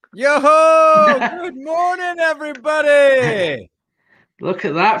Yo, good morning, everybody. Look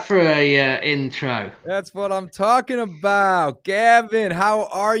at that for a intro. That's what I'm talking about. Gavin, how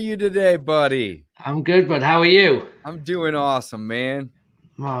are you today, buddy? I'm good, but how are you? I'm doing awesome, man.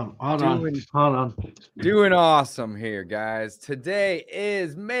 Hold on, Doing hold on. doing awesome here, guys. Today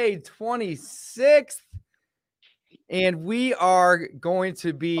is May 26th, and we are going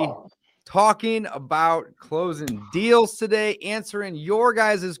to be talking about closing deals today, answering your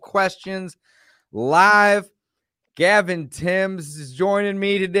guys' questions live. Gavin Timms is joining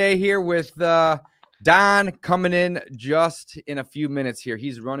me today here with Don coming in just in a few minutes here.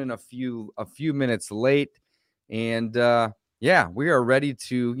 He's running a few minutes late, and yeah, we are ready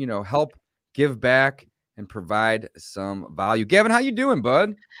to help give back and provide some value. Gavin, how you doing,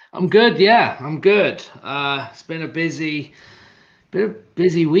 bud? I'm good. Yeah, I'm good. It's been a busy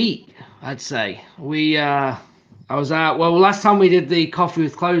week, I'd say. I was out. Well, last time we did the Coffee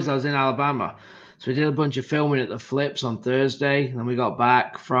with Clothes, I was in Alabama, so we did a bunch of filming at the Flips on Thursday. Then we got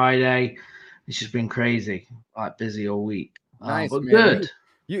back Friday. It's just been crazy, like busy all week. Nice, but man.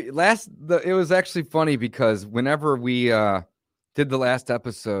 good. It was actually funny because whenever we did the last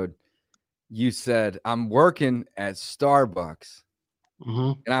episode, you said I'm working at Starbucks.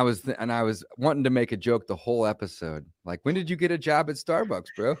 Mm-hmm. And I was wanting to make a joke the whole episode. Like, when did you get a job at Starbucks,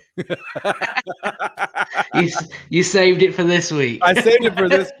 bro? You saved it for this week. I saved it for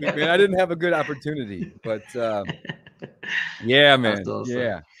this week, man. I didn't have a good opportunity, but yeah, man. Awesome.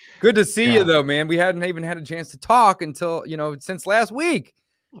 Yeah. Good to see you though, man. We hadn't even had a chance to talk until, since last week.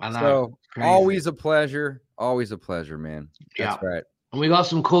 I know. So always a pleasure. Always a pleasure, man. That's right. And we got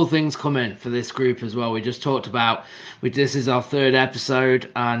some cool things coming for this group as well. We just talked about, this is our third episode,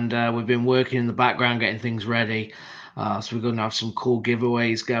 and we've been working in the background getting things ready. So we're going to have some cool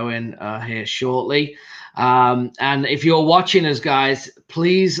giveaways going here shortly. And if you're watching us, guys,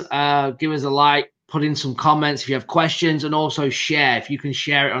 please give us a like, put in some comments if you have questions, and also share. If you can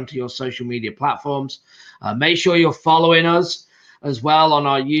share it onto your social media platforms. Make sure you're following us as well on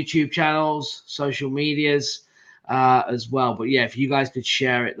our YouTube channels, social medias. As well. But yeah, if you guys could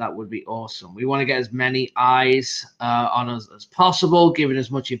share it, that would be awesome. We want to get as many eyes on us as possible, giving as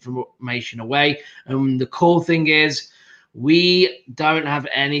much information away. And the cool thing is, we don't have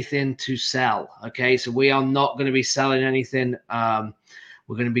anything to sell. Okay, so we are not going to be selling anything. We're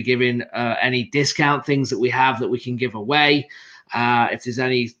going to be giving any discount things that we have that we can give away. If there's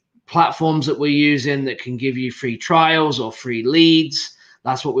any platforms that we're using that can give you free trials or free leads,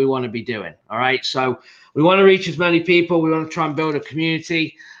 that's what we want to be doing. All right, so we want to reach as many people. We want to try and build a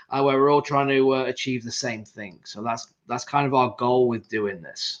community where we're all trying to achieve the same thing. So that's kind of our goal with doing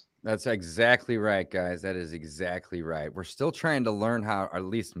this. That's exactly right, guys. That is exactly right. We're still trying to learn how, or at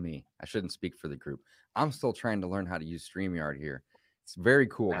least me. I shouldn't speak for the group. I'm still trying to learn how to use StreamYard here. It's very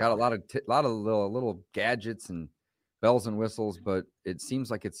cool. Got a lot of little gadgets and bells and whistles, but it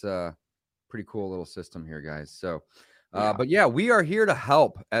seems like it's a pretty cool little system here, guys. So, but yeah, we are here to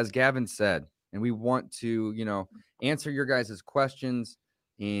help, as Gavin said. And we want to, answer your guys' questions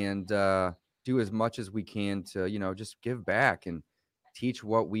and do as much as we can to, just give back and teach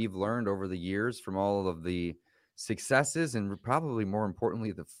what we've learned over the years from all of the successes and probably more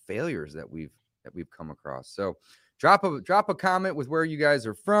importantly, the failures that we've come across. So drop a comment with where you guys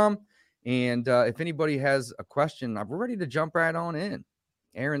are from. And if anybody has a question, we're ready to jump right on in.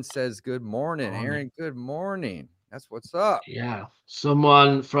 Aaron says, good morning. Aaron, good morning. That's what's up. Yeah.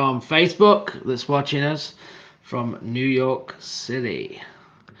 Someone from Facebook that's watching us from New York City.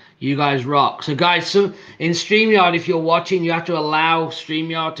 You guys rock. So, guys, so in StreamYard, if you're watching, you have to allow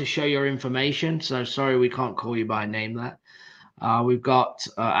StreamYard to show your information. So, sorry, we can't call you by name there. We've got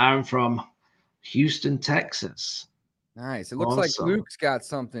Aaron from Houston, Texas. Nice. It looks like Luke's got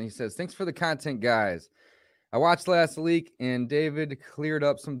something. He says, thanks for the content, guys. I watched last week, and David cleared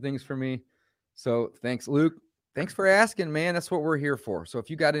up some things for me. So, thanks, Luke. Thanks for asking, man. That's what we're here for. So if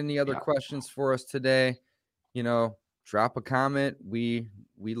you got any other questions for us today, drop a comment. We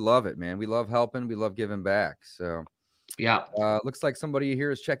love it, man. We love helping. We love giving back. So yeah. Looks like somebody here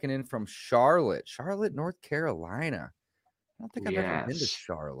is checking in from Charlotte, North Carolina. I don't think I've ever been to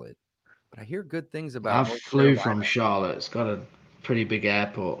Charlotte, but I hear good things about it. I flew from Charlotte. It's got a pretty big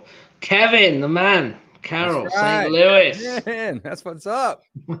airport. Kevin, the man. Carol, right. St. Louis. Man, that's what's up.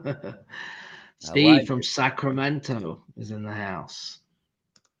 Steve from Sacramento is in the house.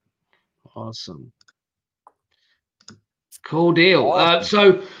 Awesome. Cool deal. Awesome.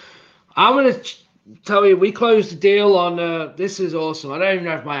 So I'm going to tell you, we closed the deal on, this is awesome. I don't even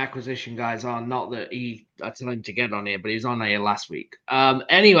know if my acquisition guys are, not that I tell him to get on here, but he was on here last week.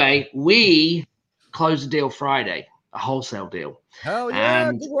 Anyway, we closed the deal Friday. a wholesale deal. Hell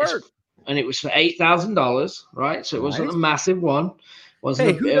yeah, good work. And it was for $8,000, right? So it wasn't a massive one.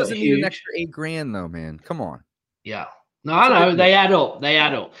 Hey, who doesn't need an extra $8,000 though, man? Come on. Yeah. No, I know they add up. They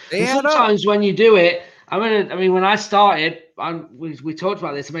add up. They and add sometimes up. when you do it, I mean, when I started, we talked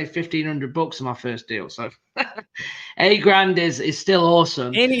about this. I made $1,500 in my first deal. So $8,000 is still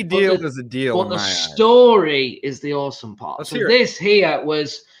awesome. Any deal is a deal. But the story is the awesome part. So this here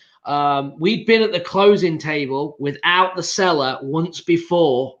was. We'd been at the closing table without the seller once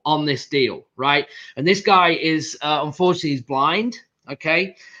before on this deal, right? And this guy is unfortunately he's blind,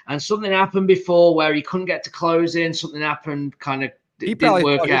 okay? And something happened before where he couldn't get to closing. Something happened, kind of didn't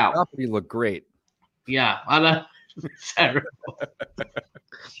work out. Property looked great. Yeah, I know. Terrible.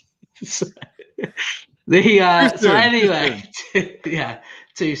 So anyway, yeah,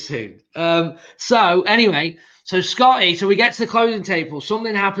 too soon. So anyway. So Scotty, so we get to the closing table.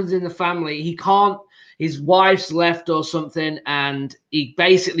 Something happens in the family. He can't, his wife's left or something, and he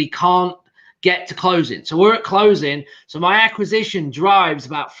basically can't get to closing. So we're at closing. So my acquisition drives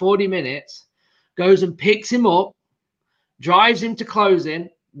about 40 minutes, goes and picks him up, drives him to closing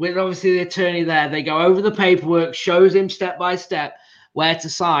with obviously the attorney there. They go over the paperwork, shows him step by step where to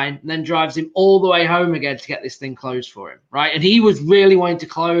sign, and then drives him all the way home again to get this thing closed for him, right? And he was really wanting to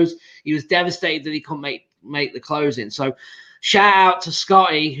close. He was devastated that he couldn't make the closing. So shout out to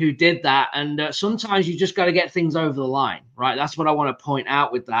Scotty who did that. And sometimes you just got to get things over the line, right? That's what I want to point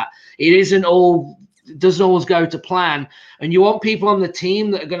out with that. It doesn't always go to plan. And you want people on the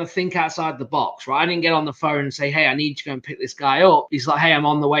team that are going to think outside the box, right? I didn't get on the phone and say, hey, I need to go and pick this guy up. He's like, hey, I'm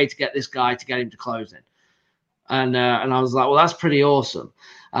on the way to get this guy to get him to closing. And I was like, well, that's pretty awesome.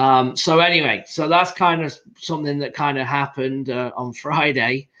 So anyway, so that's kind of something that kind of happened on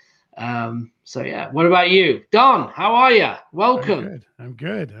Friday. So yeah, what about you, Don? How are you? Welcome. I'm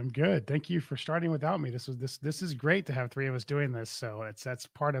good. Thank you for starting without me. This is great to have three of us doing this. So that's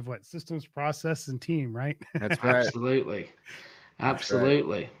part of what systems, process, and team, right? That's right. Absolutely.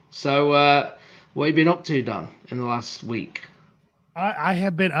 Right. So what have you been up to, Don, in the last week? I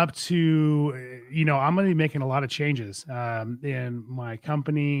have been up to, I'm going to be making a lot of changes in my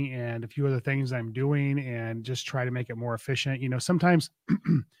company and a few other things I'm doing, and just try to make it more efficient. Sometimes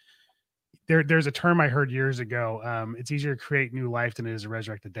there's a term I heard years ago. It's easier to create new life than it is to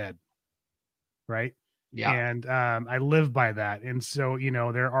resurrect the dead. Right. Yeah. And I live by that. And so,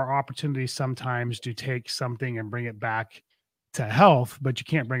 there are opportunities sometimes to take something and bring it back to health, but you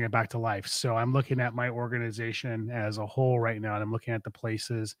can't bring it back to life. So I'm looking at my organization as a whole right now, and I'm looking at the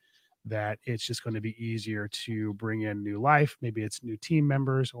places that it's just going to be easier to bring in new life. Maybe it's new team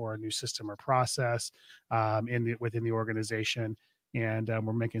members or a new system or process within the organization. And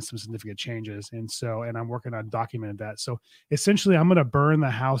we're making some significant changes. And I'm working on documenting that. So essentially I'm going to burn the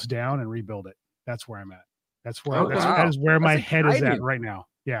house down and rebuild it. That's where I'm at. That is where my head is at right now.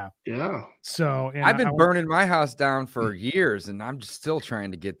 Yeah. Yeah. So I've been burning my house down for years, and I'm just still trying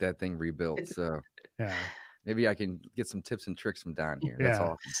to get that thing rebuilt. So yeah, maybe I can get some tips and tricks from Don here. That's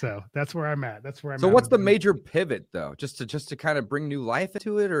awesome. So that's where I'm at. So what's the major pivot though? Just to kind of bring new life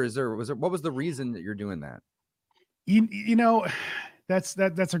into it, or what was the reason that you're doing that? That's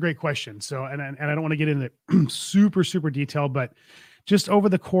a great question. So, and I don't want to get into super detail, but just over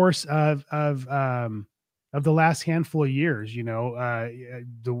the course of the last handful of years,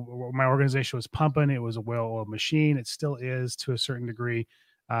 my organization was pumping. It was a well-oiled machine. It still is to a certain degree,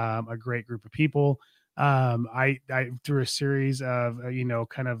 a great group of people. I through a series of,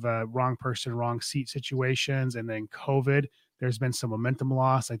 wrong person, wrong seat situations. And then COVID, there's been some momentum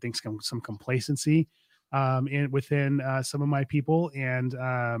loss. I think some complacency within some of my people, and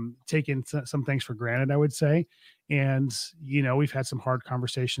taking some things for granted, I would say. And, we've had some hard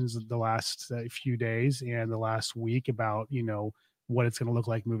conversations the last few days and the last week about, what it's going to look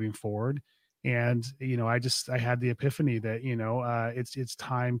like moving forward. And, I had the epiphany that, it's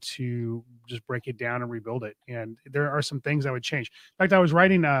time to just break it down and rebuild it. And there are some things I would change. In fact, I was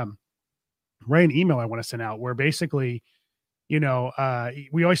writing an email I want to send out where basically, we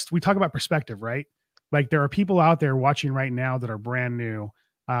talk about perspective, right? Like there are people out there watching right now that are brand new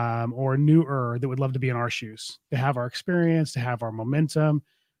or newer that would love to be in our shoes, to have our experience, to have our momentum.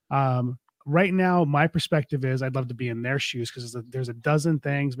 Right now, my perspective is I'd love to be in their shoes because there's a dozen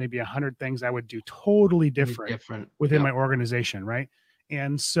things, maybe 100 things I would do totally different within my organization, right?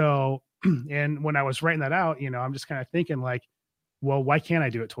 And so, and when I was writing that out, I'm just kind of thinking like, well, why can't I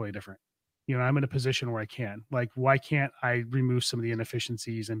do it totally different? I'm in a position where I can. Like, why can't I remove some of the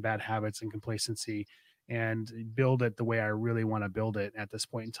inefficiencies and bad habits and complacency and build it the way I really want to build it at this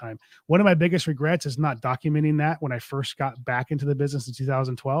point in time? One of my biggest regrets is not documenting that when I first got back into the business in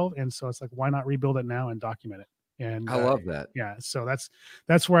 2012. And so it's like, why not rebuild it now and document it? And I love that. yeah, so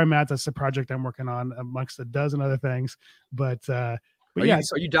that's where I'm at. That's the project I'm working on amongst a dozen other things. But yeah,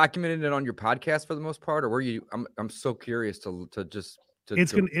 are you documenting it on your podcast for the most part, or were you? I'm so curious to just to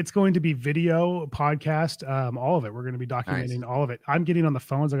it's going to be video, podcast, all of it. We're going to be documenting all of it. I'm getting on the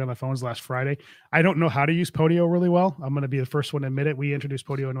phones. I got on the phones last Friday. I don't know how to use Podio really well. I'm going to be the first one to admit it. We introduced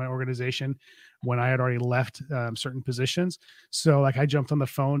Podio in my organization when I had already left certain positions. So like I jumped on the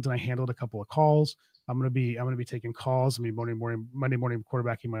phones and I handled a couple of calls. I'm going to be taking calls. I'm going to be Monday morning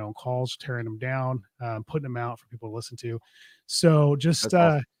quarterbacking my own calls, tearing them down, putting them out for people to listen to. So just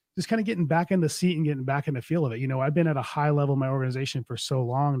kind of getting back in the seat and getting back in the feel of it. You know, I've been at a high level in my organization for so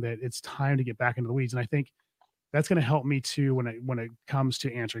long that it's time to get back into the weeds. And I think that's going to help me too when it comes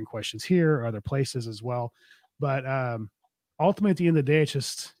to answering questions here or other places as well. But ultimately, at the end of the day, it's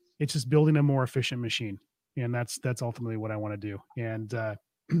just building a more efficient machine, and that's ultimately what I want to do. And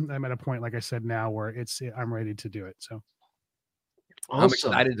I'm at a point, like I said, now where I'm ready to do it. So. Awesome. I'm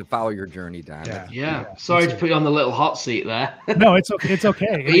excited to follow your journey, Don. Yeah. Sorry to put you on the little hot seat there. No, it's okay. It's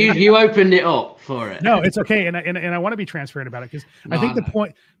okay. you opened it up for it. No, it's okay. And I want to be transparent about it because I think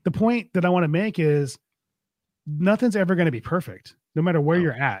the point that I want to make is nothing's ever going to be perfect, no matter where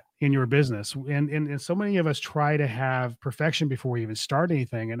you're at in your business. And so many of us try to have perfection before we even start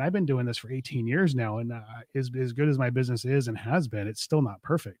anything. And I've been doing this for 18 years now. And as good as my business is and has been, it's still not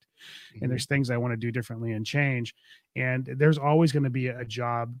perfect. Mm-hmm. And there's things I want to do differently and change. And there's always going to be a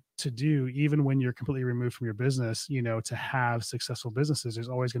job to do, even when you're completely removed from your business, you know, to have successful businesses, there's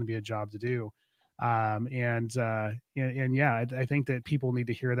always going to be a job to do. And yeah, I think that people need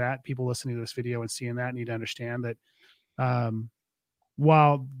to hear that. People listening to this video and seeing that need to understand that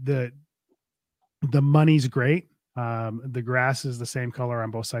while the money's great, the grass is the same color on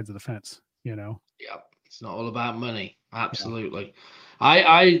both sides of the fence, you know? Yeah. It's not all about money. Absolutely. Yeah.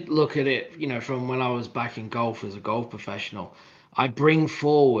 I look at it, you know, from when I was back in golf as a golf professional, I bring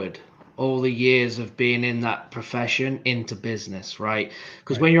forward all the years of being in that profession into business, right?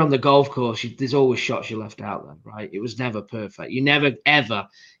 Because when you're on the golf course, there's always shots you left out there, right? It was never perfect. You never, ever,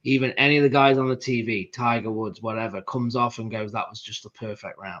 even any of the guys on the TV, Tiger Woods, whatever, comes off and goes, that was just a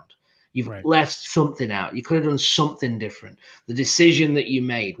perfect round. You've left something out. You could have done something different. The decision that you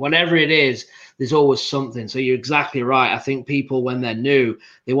made, whatever it is, there's always something. So you're exactly right. I think people, when they're new,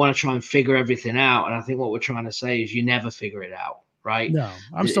 they want to try and figure everything out. And I think what we're trying to say is you never figure it out, right? No,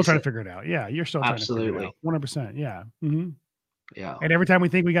 I'm still trying to figure it out. Yeah, you're still trying to figure it out. 100%. Yeah. Mm-hmm. Yeah. And every time we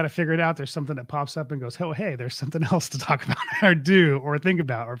think we got to figure it out, there's something that pops up and goes, oh, hey, there's something else to talk about or do or think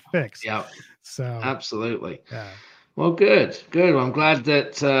about or fix. Yeah. So absolutely. Yeah. Well, good. Well, I'm glad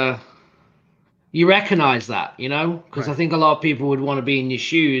that you recognize that, you know, because I think a lot of people would want to be in your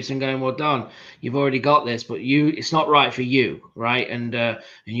shoes and going, well, Don, you've already got this, but it's not right for you, right? And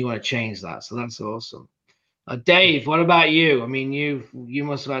you want to change that. So that's awesome. Dave, what about you? I mean, you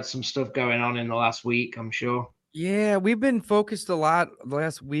must have had some stuff going on in the last week, I'm sure. Yeah, we've been focused a lot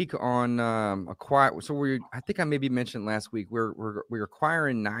last week on acquire. So I think I maybe mentioned last week we're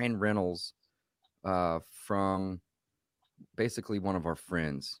acquiring 9 rentals from basically one of our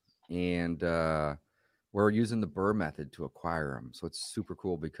friends, and we're using the Burr method to acquire them. So it's super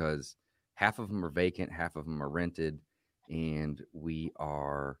cool because half of them are vacant, half of them are rented, and we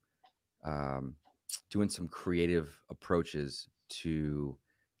are doing some creative approaches to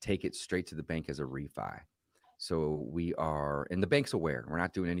take it straight to the bank as a refi. So we are, and the bank's aware, we're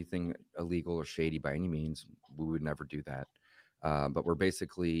not doing anything illegal or shady by any means. We would never do that. But we're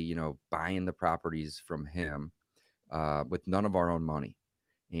basically, you know, buying the properties from him with none of our own money.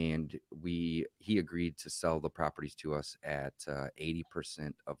 And he agreed to sell the properties to us at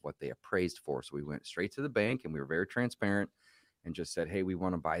 80% of what they appraised for. So we went straight to the bank and we were very transparent and just said, hey, we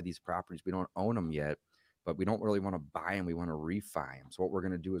want to buy these properties. We don't own them yet, but we don't really want to buy them. We want to refi them. So what we're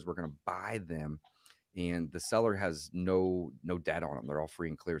going to do is we're going to buy them. And the seller has no debt on them. They're all free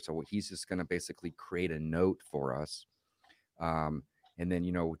and clear. So he's just going to basically create a note for us. And then,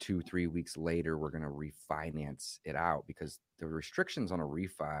 you know, 2-3 weeks later, we're going to refinance it out because the restrictions on a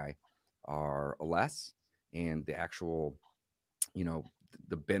refi are less. And the actual, you know,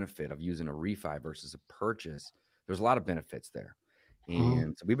 the benefit of using a refi versus a purchase, there's a lot of benefits there.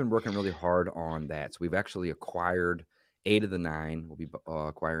 And so we've been working really hard on that. So we've actually acquired 8 of the 9. We'll be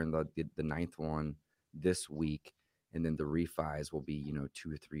acquiring the 9th one this week, and then the refis will be, you know,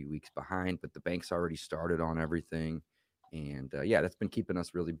 2 or 3 weeks behind, but the bank's already started on everything. And yeah, that's been keeping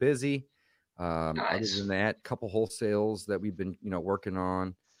us really busy. Nice. Other than that, a couple wholesales that we've been, you know, working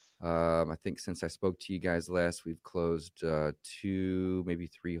on. I think since I spoke to you guys last, we've closed 2, maybe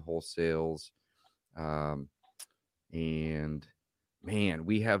 3 wholesales. And man,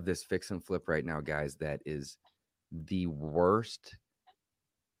 we have this fix and flip right now, guys, that is the worst.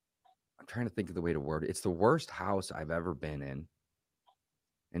 I'm trying to think of the way to word it. It's the worst house I've ever been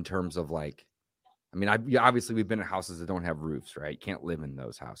in terms of like, I mean, obviously we've been in houses that don't have roofs, right? You can't live in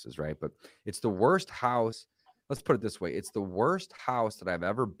those houses, right? But it's the worst house. Let's put it this way. It's the worst house that I've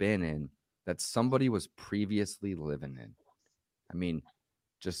ever been in that somebody was previously living in. I mean,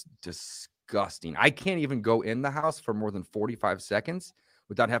 just disgusting. I can't even go in the house for more than 45 seconds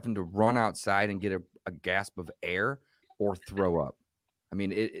without having to run outside and get a gasp of air or throw up. I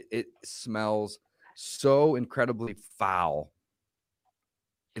mean, it smells so incredibly foul.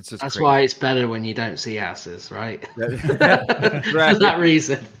 It's just that's crazy. why it's better when you don't see houses, right? That's right. For that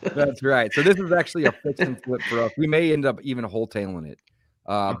reason. That's right. So this is actually a fix and flip for us. We may end up even wholetailing it.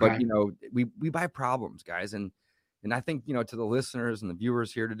 But you know, we buy problems, guys. And I think, you know, to the listeners and the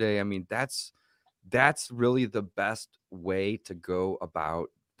viewers here today, I mean, that's really the best way to go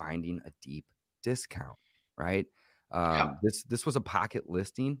about finding a deep discount, right? This was a pocket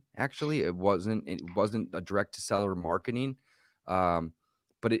listing. Actually, it wasn't a direct to seller marketing.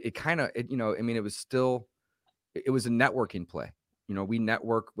 But it kind of, you know, I mean, it was a networking play. You know, we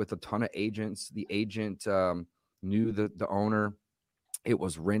network with a ton of agents. The agent knew the owner. It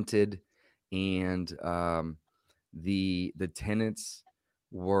was rented, and the tenants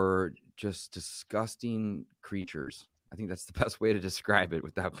were just disgusting creatures. I think that's the best way to describe it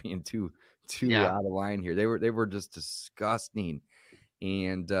without being too out of line here. They were just disgusting.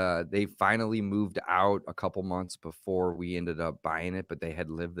 And they finally moved out a couple months before we ended up buying it, but they had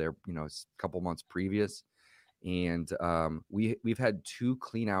lived there, you know, a couple months previous. And we've had 2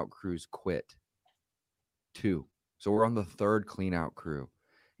 clean out crews quit. 2. So we're on the 3rd clean out crew.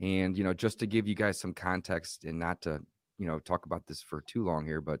 And, you know, just to give you guys some context and not to, you know, talk about this for too long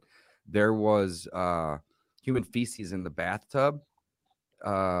here, but there was human feces in the bathtub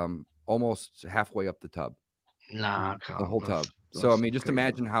almost halfway up the tub. Nah, the whole tub. So, I mean, just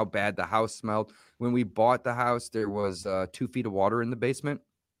imagine how bad the house smelled. When we bought the house, there was 2 feet of water in the basement,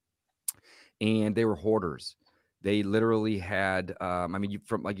 and they were hoarders. They literally had, I mean,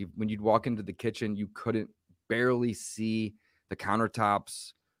 when you'd walk into the kitchen, you couldn't barely see the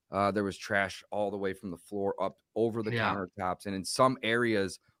countertops. There was trash all the way from the floor up over the countertops, and in some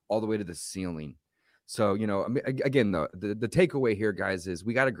areas all the way to the ceiling. So, you know, I mean, again, the takeaway here, guys, is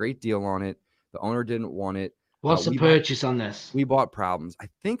we got a great deal on it. The owner didn't want it. What's the purchase on this? We bought problems. I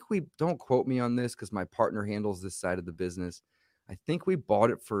think don't quote me on this because my partner handles this side of the business. I think we bought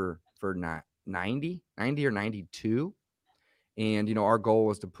it for 90 or 92. And, you know, our goal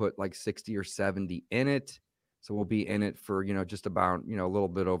was to put like 60 or 70 in it. So we'll be in it for, you know, just about, you know, a little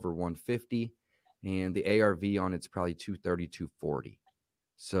bit over 150. And the ARV on it's probably 230, 240.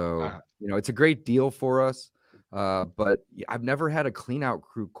 So, you know, it's a great deal for us. But I've never had a clean out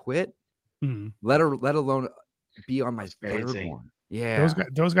crew quit, let alone be on my favorite one. Yeah.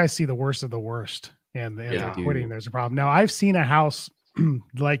 Those guys see the worst of the worst and they're quitting. There's a problem. Now I've seen a house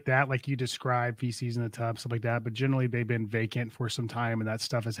like that, like you described, feces in the tub, stuff like that, but generally they've been vacant for some time and that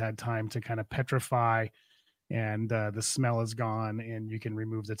stuff has had time to kind of petrify and the smell is gone and you can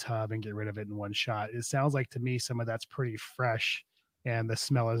remove the tub and get rid of it in one shot. It sounds like to me some of that's pretty fresh and the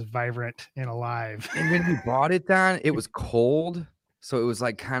smell is vibrant and alive. And when we bought it, Don, it was cold. So it was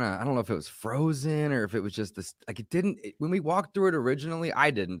like kind of, I don't know if it was frozen or if it was just this, like when we walked through it originally,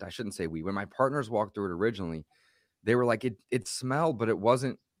 I shouldn't say when my partners walked through it originally, they were like, it smelled, but it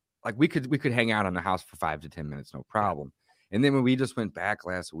wasn't like we could hang out on the house for 5 to 10 minutes, no problem. And then when we just went back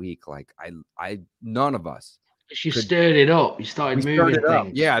last week, like none of us. You stirred it up. You started moving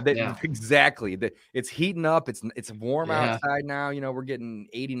things. Yeah, exactly. It's heating up. It's warm outside now. You know, we're getting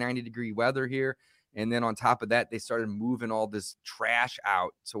 80, 90 degree weather here. And then on top of that, they started moving all this trash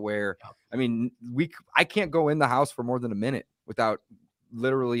out to where, I mean, I can't go in the house for more than a minute without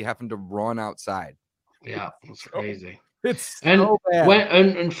literally having to run outside. Yeah, it's crazy. It's so bad.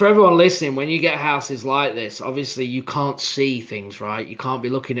 And for everyone listening, when you get houses like this, obviously you can't see things, right? You can't be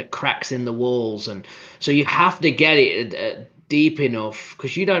looking at cracks in the walls. And so you have to get it deep enough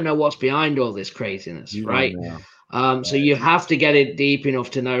because you don't know what's behind all this craziness, right? So you have to get it deep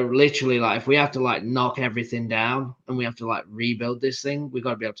enough to know literally, like, if we have to like knock everything down and we have to like rebuild this thing, we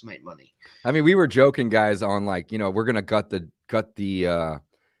got to be able to make money. I mean, we were joking, guys, on like, you know, we're gonna gut the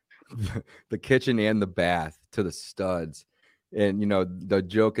the kitchen and the bath to the studs, and you know, the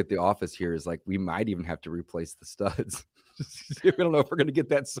joke at the office here is like we might even have to replace the studs. We don't know if we're gonna get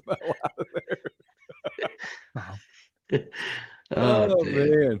that smell out of there. Oh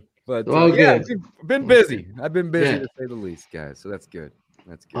man. But I've been busy. I've been busy to say the least, guys. So that's good.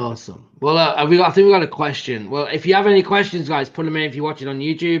 That's good. Awesome. Well, I think we got a question. Well, if you have any questions, guys, put them in. If you watch it on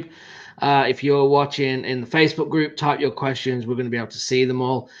YouTube, If you're watching in the Facebook group, type your questions. We're going to be able to see them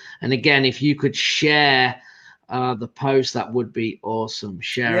all. And again, if you could share the post, that would be awesome.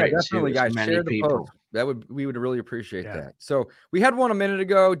 Share it definitely, to as guys. many Share the people. post. We would really appreciate that. So we had one a minute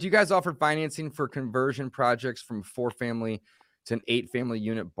ago. Do you guys offer financing for conversion projects from 4-family to an 8-family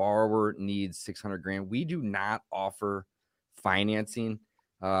unit? Borrower needs 600 grand. We do not offer financing.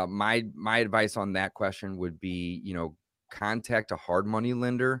 My advice on that question would be, contact a hard money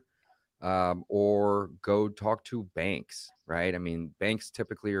lender, or go talk to banks, right? I mean, banks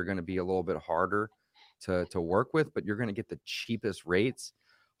typically are going to be a little bit harder to work with, but you're going to get the cheapest rates.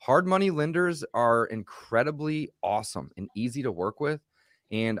 Hard money lenders are incredibly awesome and easy to work with.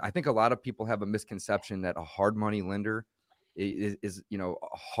 And I think a lot of people have a misconception that a hard money lender is a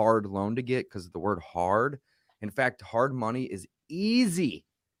hard loan to get because of the word hard. In fact, hard money is easy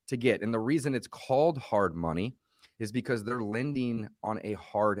to get. And the reason it's called hard money is because they're lending on a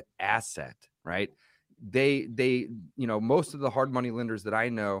hard asset, right? They most of the hard money lenders that I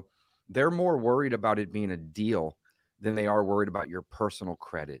know, they're more worried about it being a deal than they are worried about your personal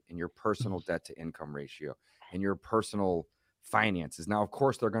credit and your personal debt to income ratio and your personal finances. Now, of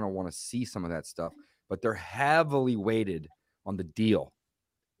course, they're going to want to see some of that stuff, but they're heavily weighted on the deal,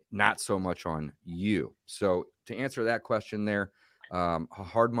 not so much on you. So to answer that question there, a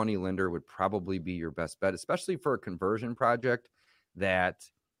hard money lender would probably be your best bet, especially for a conversion project that,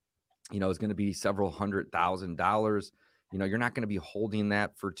 is going to be several $100,000. You're not going to be holding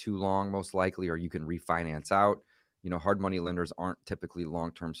that for too long, most likely, or you can refinance out. Hard money lenders aren't typically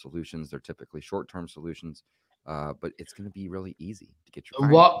long-term solutions. They're typically short-term solutions, but it's going to be really easy to get your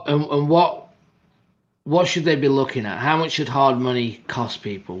What should they be looking at? How much should hard money cost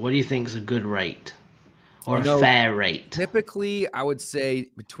people? What do you think is a good rate or a fair rate? Typically, I would say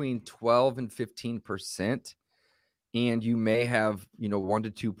between 12 and 15%. And you may have, 1 to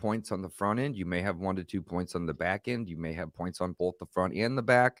 2 points on the front end. You may have 1 to 2 points on the back end. You may have points on both the front and the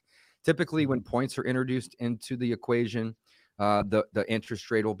back. Typically, when points are introduced into the equation, the interest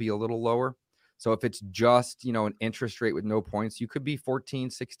rate will be a little lower. So if it's just, an interest rate with no points, you could be 14,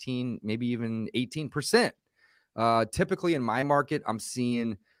 16, maybe even 18%. Typically in my market, I'm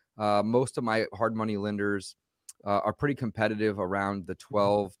seeing most of my hard money lenders are pretty competitive around the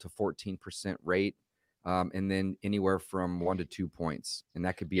 12 to 14% rate. And then anywhere from 1 to 2 points. And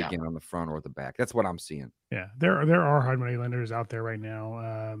that could be again on the front or the back. That's what I'm seeing. Yeah. There are hard money lenders out there right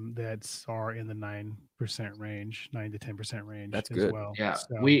now that are in the 9% range, 9 to 10% range. That's as good. Well. Yeah.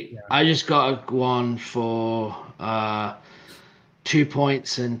 So, I just got one for 2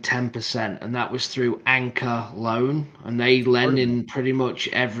 points and 10%, and that was through Anchor Loan, and they lend in pretty much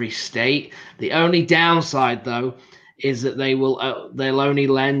every state. The only downside though is that they'll only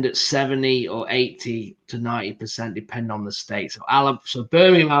lend at 70 or 80 to 90%, depending on the state. So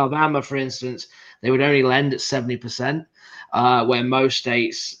Birmingham, Alabama, for instance, they would only lend at 70%, where most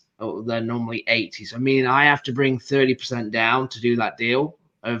states, they're normally 80. So, I have to bring 30% down to do that deal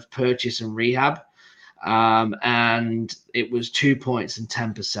of purchase and rehab. And it was 2 points and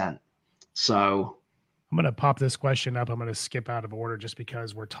 10%. So I'm going to pop this question up. I'm going to skip out of order just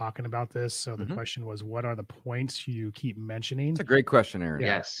because we're talking about this. So the question was, what are the points you keep mentioning? It's a great question, Aaron.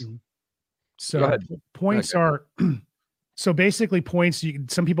 Yes. So points are, so basically points,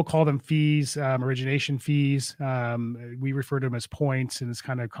 some people call them fees, origination fees. We refer to them as points, and it's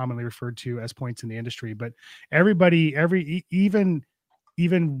kind of commonly referred to as points in the industry, but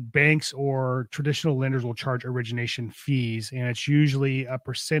even banks or traditional lenders will charge origination fees, and it's usually a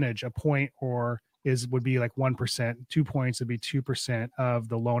percentage, a point would be like 1%, 2 points would be 2% of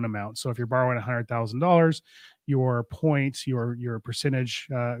the loan amount. So if you're borrowing $100,000, your points, your percentage,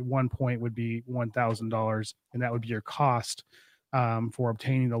 1 point would be $1,000, and that would be your cost for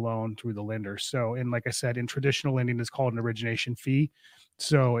obtaining the loan through the lender. So, and like I said, in traditional lending, it's called an origination fee.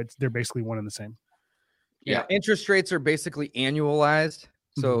 So they're basically one and the same. Yeah. Interest rates are basically annualized.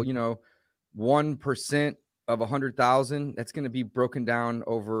 So, 1% of 100,000, that's going to be broken down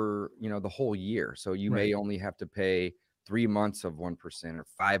over, the whole year. So you may only have to pay 3 months of 1% or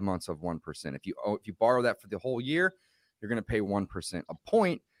 5 months of 1%. If you borrow that for the whole year, you're going to pay 1%. 1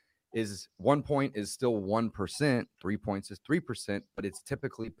 point is still 1%. 3 points is 3%, but it's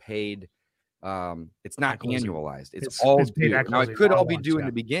typically paid. It's not annualized. It's all due. Now it could all be due in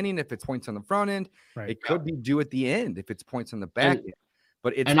the beginning if it's points on the front end. It could be due at the end if it's points on the back end.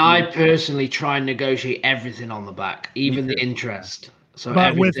 But I personally try and negotiate everything on the back, even the interest. So,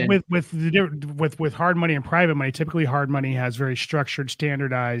 but with hard money and private money, typically hard money has very structured,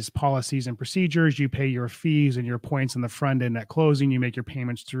 standardized policies and procedures. You pay your fees and your points on the front end at closing. You make your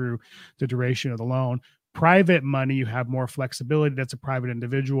payments through the duration of the loan. private money, you have more flexibility. That's a private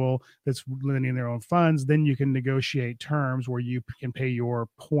individual that's lending their own funds. Then you can negotiate terms where you can pay your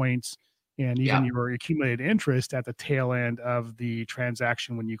points and even your accumulated interest at the tail end of the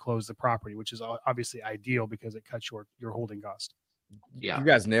transaction when you close the property, which is obviously ideal because it cuts your holding cost. Yeah, you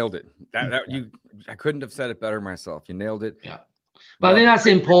guys nailed it. I couldn't have said it better myself. You nailed it. Yeah, but I think that's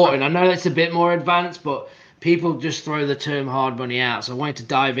important. I know it's a bit more advanced, but people just throw the term hard money out. So I wanted to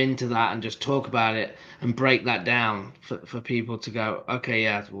dive into that and just talk about it and break that down for people to go, okay,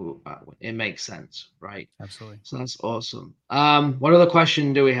 yeah, well, it makes sense, right? Absolutely. So that's awesome. What other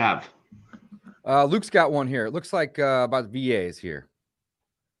question do we have? Luke's got one here. It looks like about VAs here.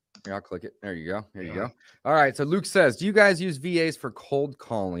 Here, I'll click it. There you go. There you go. All right. So Luke says, do you guys use VAs for cold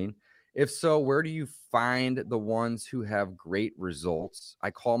calling? If so, where do you find the ones who have great results?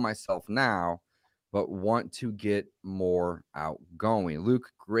 I call myself now, but want to get more outgoing. Luke,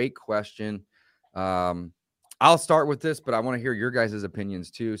 great question. I'll start with this, but I want to hear your guys'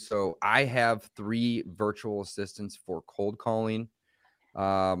 opinions too. So I have 3 virtual assistants for cold calling.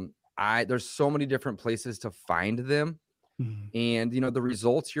 There's so many different places to find them. And, the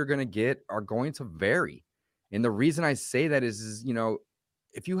results you're going to get are going to vary. And the reason I say that is,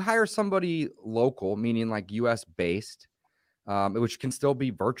 if you hire somebody local, meaning like US based, which can still be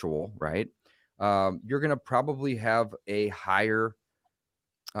virtual, right? You're going to probably have a higher,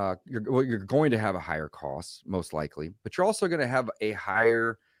 you're going to have a higher cost, most likely, but you're also going to have a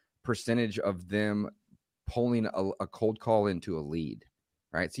higher percentage of them pulling a cold call into a lead,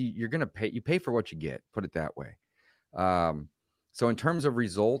 right? So you're going to pay for what you get, put it that way. So in terms of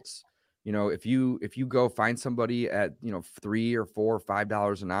results, if you go find somebody at, $3 or $4 or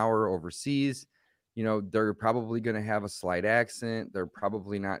 $5 an hour overseas, they're probably going to have a slight accent. They're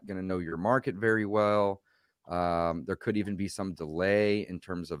probably not going to know your market very well. There could even be some delay in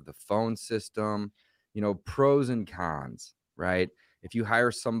terms of the phone system, pros and cons, right? If you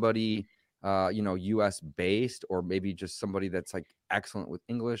hire somebody, US based, or maybe just somebody that's like excellent with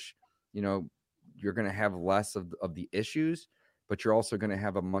English, you're going to have less of the issues, but you're also going to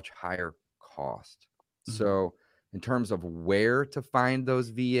have a much higher cost. So in terms of where to find those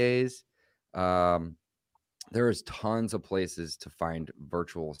VAs, there is tons of places to find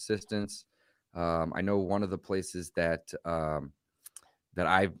virtual assistants. I know one of the places that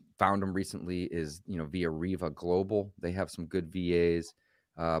I've found them recently is, via Riva Global. They have some good VAs,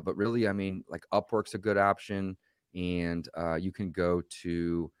 but really, I mean, like Upwork's a good option, and you can go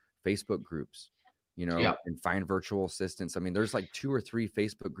to Facebook groups, and find virtual assistants. I mean, there's like 2 or 3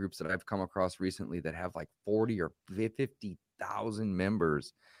 Facebook groups that I've come across recently that have like 40 or 50,000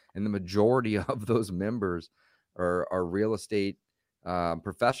 members. And the majority of those members are real estate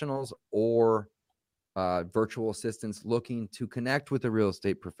professionals or virtual assistants looking to connect with a real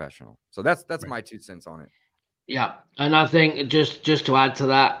estate professional. So that's my 2 cents on it. Yeah, and I think just to add to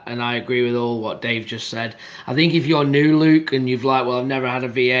that, and I agree with all what Dave just said, I think if you're new, Luke, and you've like, well, I've never had a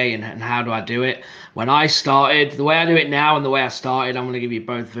VA, and how do I do it? When I started, the way I do it now and the way I started, I'm going to give you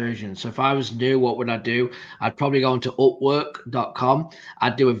both versions. So if I was new, what would I do? I'd probably go onto Upwork.com.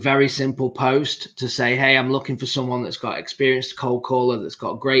 I'd do a very simple post to say, hey, I'm looking for someone that's got experienced cold caller, that's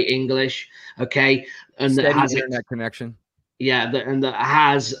got great English, okay, and Steady that has internet connection. Yeah, and that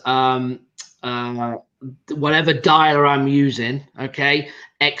has whatever dialer I'm using, okay,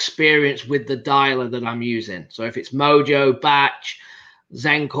 experience with the dialer that I'm using. So if it's Mojo, Batch,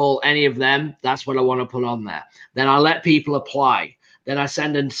 Zencall, any of them, that's what I want to put on there. Then I let people apply. Then I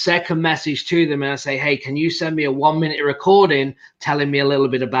send a second message to them and I say, hey, can you send me a 1-minute recording telling me a little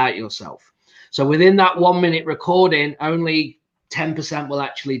bit about yourself? So within that 1-minute recording, only 10% will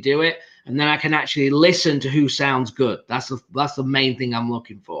actually do it. And then I can actually listen to who sounds good. That's the main thing I'm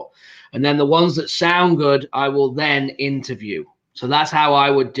looking for. And then the ones that sound good, I will then interview. So that's how I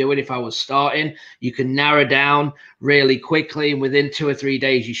would do it if I was starting. You can narrow down really quickly, and within 2 or 3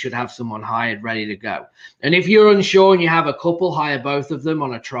 days, you should have someone hired, ready to go. And if you're unsure and you have a couple, hire both of them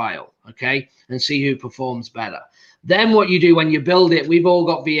on a trial, okay, and see who performs better. Then what you do when you build it, we've all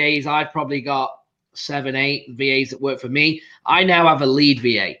got VAs. I've probably got 7, 8 VAs that work for me. I now have a lead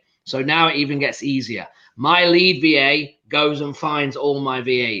VA. So now it even gets easier. My lead VA goes and finds all my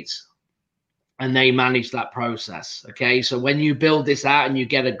VAs, and they manage that process. Okay. So when you build this out and you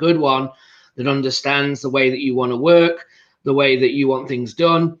get a good one that understands the way that you want to work, the way that you want things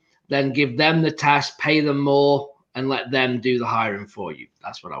done, then give them the task, pay them more, and let them do the hiring for you.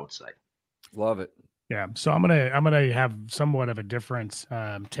 That's what I would say. Love it. Yeah. So I'm gonna have somewhat of a different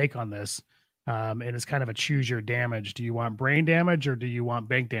take on this. And it's kind of a choose your damage. Do you want brain damage or do you want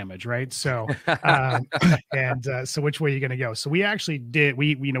bank damage? Right. So, um, so which way are you going to go? So we actually did,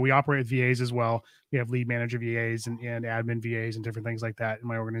 we operate with VAs as well. We have lead manager VAs and admin VAs and different things like that in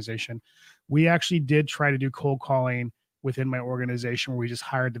my organization. We actually did try to do cold calling within my organization where we just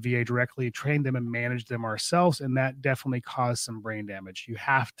hired the VA directly, trained them and managed them ourselves. And that definitely caused some brain damage. You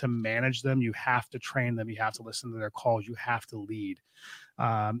have to manage them. You have to train them. You have to listen to their calls. You have to lead.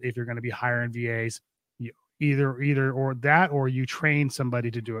 If you're going to be hiring VAs, you either or that, or you train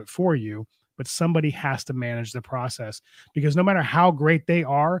somebody to do it for you, but somebody has to manage the process, because no matter how great they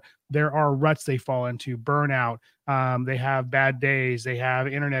are, there are ruts they fall into, burnout. They have bad days, they have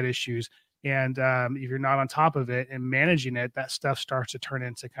internet issues. And if you're not on top of it and managing it, that stuff starts to turn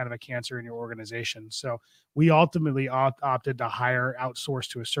into kind of a cancer in your organization. So we ultimately opted to hire outsource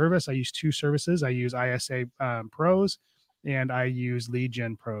to a service. I use 2 services. I use ISA Pros and I use Lead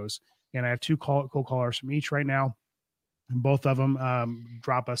Gen Pros. And I have 2 cold callers from each right now. And both of them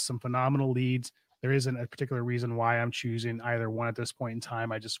drop us some phenomenal leads. There isn't a particular reason why I'm choosing either one at this point in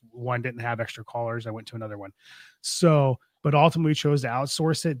time. One didn't have extra callers. I went to another one. So, but ultimately chose to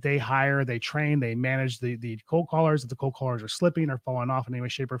outsource it. They hire, they train, they manage the cold callers. If the cold callers are slipping or falling off in any way,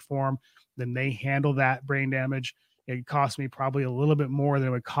 shape, or form, then they handle that brain damage. It cost me probably a little bit more than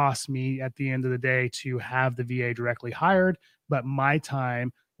it would cost me at the end of the day to have the VA directly hired, but my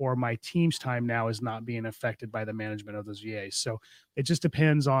time or my team's time now is not being affected by the management of those VAs. So it just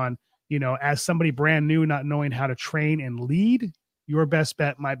depends on, as somebody brand new, not knowing how to train and lead, your best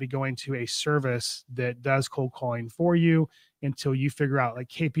bet might be going to a service that does cold calling for you until you figure out, like,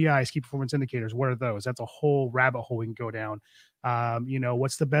 KPIs, key performance indicators. What are those? That's a whole rabbit hole we can go down.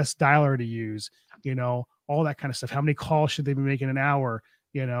 What's the best dialer to use? All that kind of stuff. How many calls should they be making an hour?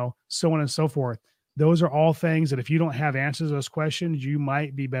 So on and so forth. Those are all things that if you don't have answers to those questions, you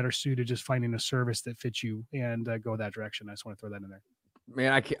might be better suited just finding a service that fits you and go that direction. I just want to throw that in there.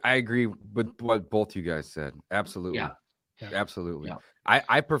 Man, I agree with what both you guys said. Absolutely. Yeah. Absolutely. Yeah.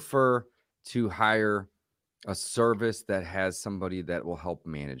 I prefer to hire a service that has somebody that will help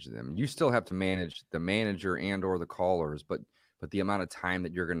manage them. You still have to manage the manager and or the callers, but the amount of time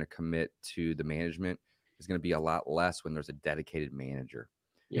that you're going to commit to the management is going to be a lot less when there's a dedicated manager.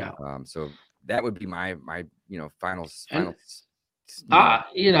 Yeah. So that would be my final.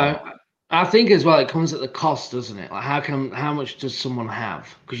 I think as well, it comes at the cost, doesn't it? Like, how much does someone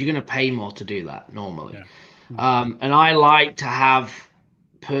have? Because you're going to pay more to do that normally. Yeah. And I like to have,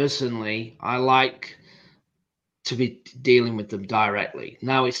 personally, I like to be dealing with them directly.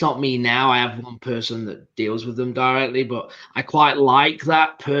 Now, it's not me now. I have one person that deals with them directly, but I quite like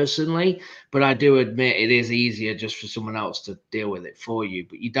that personally. But I do admit it is easier just for someone else to deal with it for you.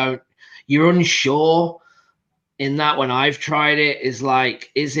 But you're unsure in that. When I've tried it, is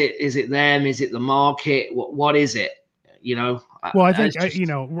like, is it them? Is it the market? What is it? Well, I think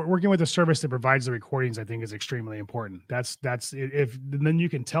working with a service that provides the recordings, I think, is extremely important. That's if then you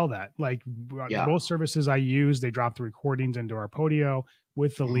can tell that, like, both services I use, they drop the recordings into our Podio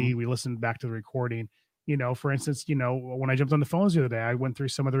with the lead. We listen back to the recording. For instance, when I jumped on the phones the other day, I went through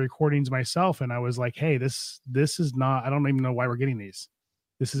some of the recordings myself, and I was like, hey, this is not. I don't even know why we're getting these.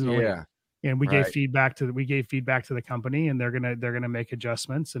 This isn't. And we gave feedback to the company, and they're gonna make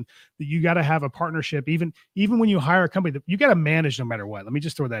adjustments. And you got to have a partnership. Even when you hire a company, you got to manage no matter what. Let me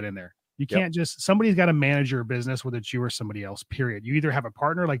just throw that in there. You can't just, somebody's got to manage your business, whether it's you or somebody else, period. You either have a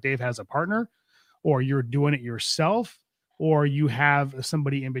partner like Dave has a partner, or you're doing it yourself, or you have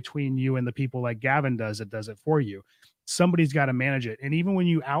somebody in between you and the people like Gavin does that does it for you. Somebody's got to manage it. And even when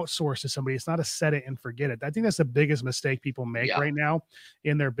you outsource to somebody, it's not a set it and forget it. I think that's the biggest mistake people make right now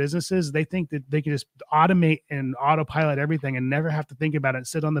in their businesses. They think that they can just automate and autopilot everything and never have to think about it and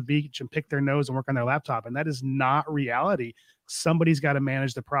sit on the beach and pick their nose and work on their laptop. And that is not reality. Somebody's got to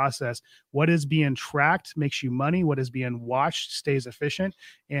manage the process. What is being tracked makes you money. What is being watched stays efficient.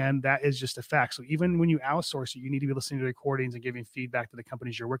 And that is just a fact. So even when you outsource it, you need to be listening to recordings and giving feedback to the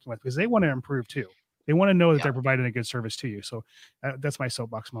companies you're working with, because they want to improve too. They want to know that they're providing a good service to you. So that's my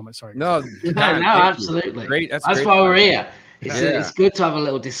soapbox moment. Sorry. No, absolutely. Great. That's why we're here. It's good to have a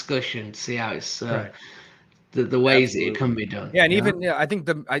little discussion, see how it's the ways it can be done. Yeah, and even I think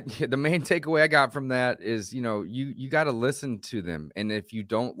the main takeaway I got from that is, you got to listen to them, and if you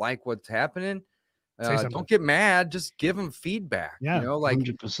don't like what's happening, don't get mad. Just give them feedback. Yeah,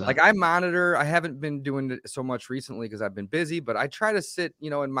 100%. Like I monitor. I haven't been doing it so much recently because I've been busy, but I try to sit,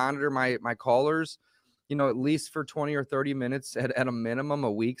 and monitor my callers, at least for 20 or 30 minutes at a minimum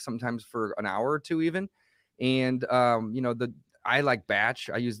a week, sometimes for an hour or two even. And I like batch.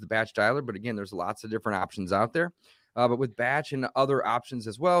 I use the batch dialer, but again, there's lots of different options out there. But with batch and other options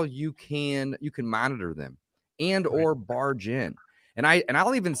as well, you can monitor them and or barge in. And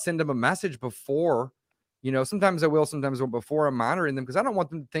I'll even send them a message before, sometimes I will, sometimes I won't, before I'm monitoring them, because I don't want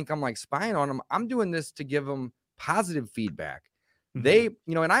them to think I'm like spying on them. I'm doing this to give them positive feedback. They,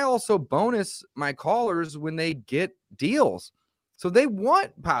 and I also bonus my callers when they get deals. So they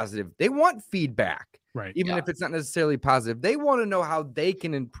want positive, they want feedback, right? Even if it's not necessarily positive, they want to know how they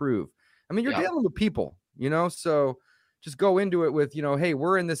can improve. I mean, you're dealing with people, so just go into it with, hey,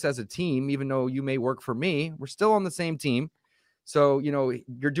 we're in this as a team, even though you may work for me, we're still on the same team. So,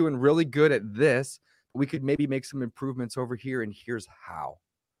 you're doing really good at this. We could maybe make some improvements over here, and here's how,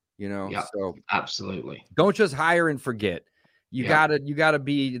 so absolutely. Don't just hire and forget. You gotta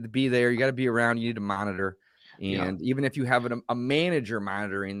be there. You gotta be around. You need to monitor. And even if you have a manager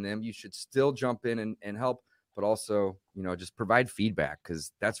monitoring them, you should still jump in and help, but also, just provide feedback,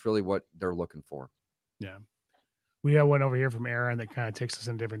 because that's really what they're looking for. Yeah. We have one over here from Erin that kind of takes us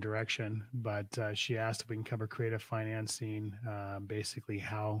in a different direction, but she asked if we can cover creative financing, basically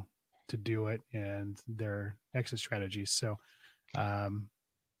how to do it and their exit strategies. So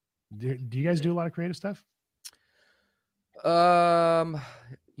do you guys do a lot of creative stuff? I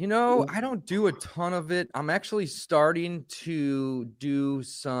don't do a ton of it. I'm actually starting to do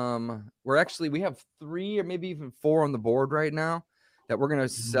some. We have 3 or maybe even 4 on the board right now that we're going to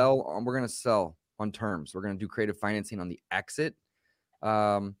sell on. We're going to sell on terms. We're going to do creative financing on the exit.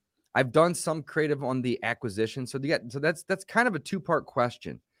 I've done some creative on the acquisition. So that's kind of a 2-part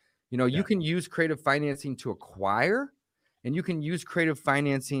question. You can use creative financing to acquire, and you can use creative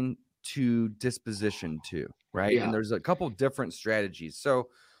financing to disposition too, right? And there's a couple different strategies. So,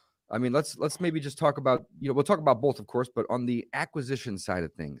 I mean, let's maybe just talk about, we'll talk about both, of course, but on the acquisition side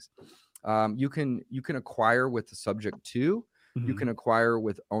of things, you can acquire with the subject to, you can acquire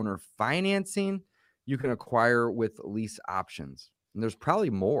with owner financing, you can acquire with lease options. And there's probably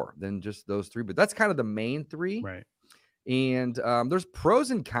more than just those 3, but that's kind of the main 3. Right. And there's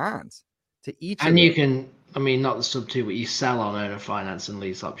pros and cons to each. And you can, not the sub 2, but you sell on owner finance and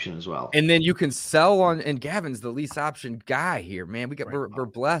lease option as well. And then you can sell on, and Gavin's the lease option guy here, man. We're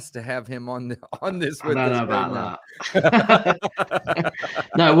blessed to have him on this with us. I don't know about that.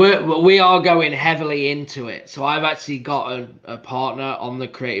 No, we are going heavily into it. So I've actually got a partner on the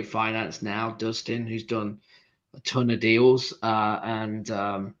creative finance now, Dustin, who's done a ton of deals.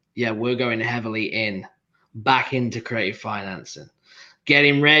 We're going heavily back into creative financing,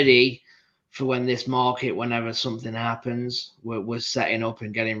 getting ready for when this market, whenever something happens, we're setting up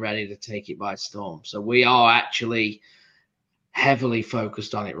and getting ready to take it by storm. So we are actually heavily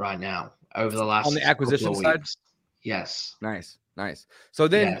focused on it right now over the last on the acquisition side. Yes. Nice. So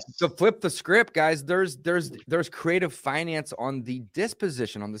then to flip the script, guys, there's creative finance on the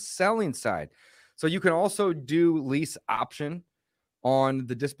disposition, on the selling side. So you can also do lease option on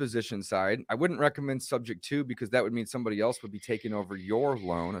the disposition side. I wouldn't recommend subject to, because that would mean somebody else would be taking over your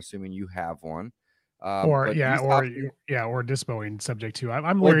loan, assuming you have one. Or dispoing subject to.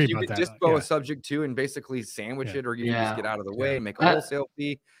 I'm worried about that. You can dispo a subject to and basically sandwich it, or you can just get out of the way and make a wholesale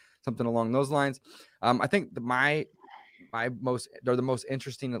fee, something along those lines. I think the most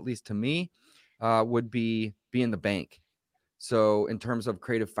interesting, at least to me, would be in the bank. So in terms of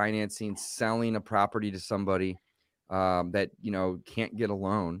creative financing, selling a property to somebody that can't get a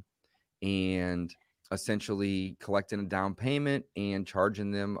loan, and essentially collecting a down payment and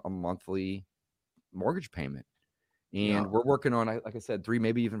charging them a monthly mortgage payment. And we're working on, like I said, 3,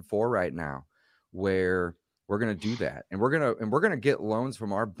 maybe even 4 right now, where we're going to do that. And we're going to get loans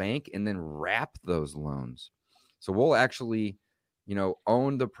from our bank and then wrap those loans. So we'll actually,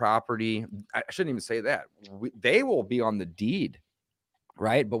 own the property. I shouldn't even say that. They will be on the deed,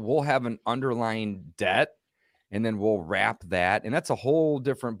 right? But we'll have an underlying debt, and then we'll wrap that. And that's a whole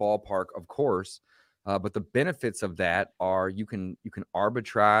different ballpark, of course. But the benefits of that are you can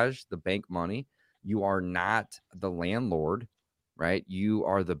arbitrage the bank money. You are not the landlord, right? You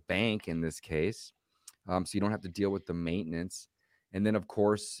are the bank in this case. So you don't have to deal with the maintenance. And then, of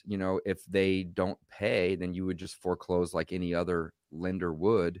course, if they don't pay, then you would just foreclose like any other lender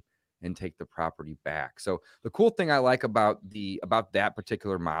would and take the property back. So the cool thing I like about that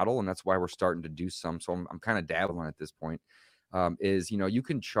particular model, and that's why we're starting to do some, so I'm kind of dabbling at this point, is, you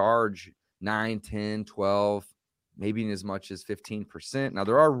can charge 9, 10, 12, maybe as much as 15%. Now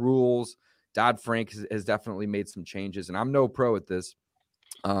there are rules. Dodd-Frank has definitely made some changes, and I'm no pro at this.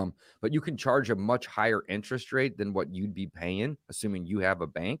 But you can charge a much higher interest rate than what you'd be paying, assuming you have a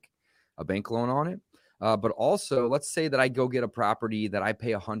bank loan on it. But also, let's say that I go get a property that I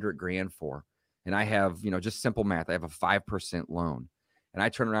pay $100,000 for, and I have, just simple math, I have a 5% loan, and I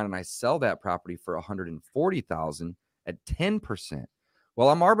turn around and I sell that property for 140,000 at 10%. Well,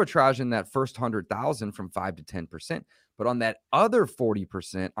 I'm arbitraging that first 100,000 from 5 to 10%, but on that other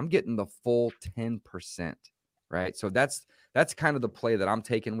 40%, I'm getting the full 10%, right? So that's kind of the play that I'm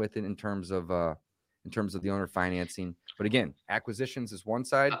taking with it in terms of the owner financing. But again, acquisitions is one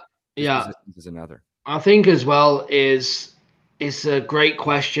side, dispositions is another. I think as well it's a great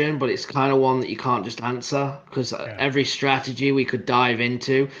question, but it's kind of one that you can't just answer because every strategy we could dive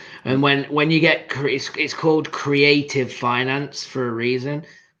into. And when you get, it's called creative finance for a reason,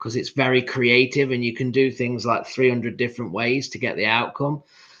 because it's very creative and you can do things like 300 different ways to get the outcome.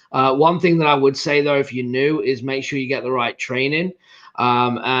 One thing that I would say though, if you're new, is make sure you get the right training.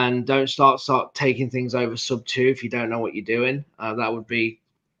 And don't start taking things over sub 2 if you don't know what you're doing. That would be,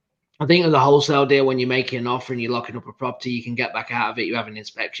 I think, of the wholesale deal, when you're making an offer and you're locking up a property, you can get back out of it. You have an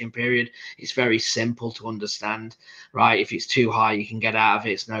inspection period. It's very simple to understand, right? If it's too high, you can get out of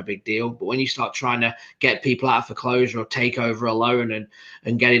it. It's no big deal. But when you start trying to get people out of foreclosure or take over a loan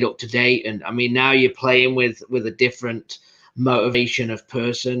and get it up to date, and I mean, now you're playing with a different motivation of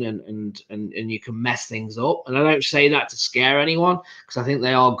person, and you can mess things up. And I don't say that to scare anyone, because I think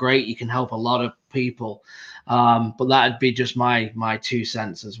they are great. You can help a lot of people. But that'd be just my 2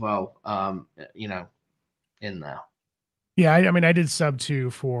 cents as well, in there. Yeah, I mean, I did sub 2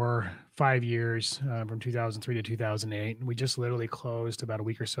 for 5 years, from 2003 to 2008. And we just literally closed about a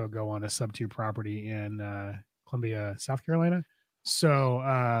week or so ago on a sub 2 property in Columbia, South Carolina.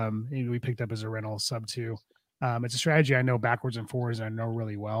 So we picked up as a rental sub 2. It's a strategy I know backwards and forwards, and I know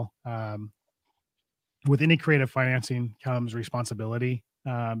really well. With any creative financing comes responsibility,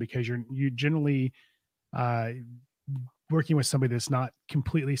 because you generally working with somebody that's not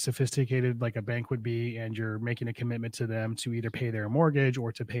completely sophisticated like a bank would be, and you're making a commitment to them to either pay their mortgage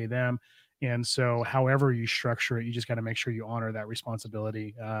or to pay them. And so however you structure it, you just got to make sure you honor that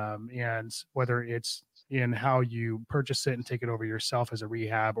responsibility. And whether it's in how you purchase it and take it over yourself as a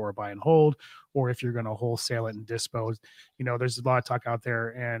rehab or a buy and hold, or if you're going to wholesale it and dispose, there's a lot of talk out there,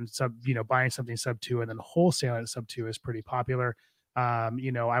 and buying something sub 2 and then wholesaling it sub 2 is pretty popular.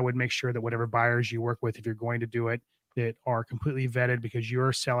 I would make sure that whatever buyers you work with, if you're going to do it, that are completely vetted, because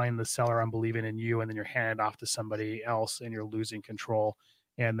you're selling the seller on believing in you, and then you're handing it off to somebody else and you're losing control,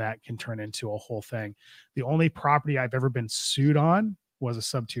 and that can turn into a whole thing. The only property I've ever been sued on was a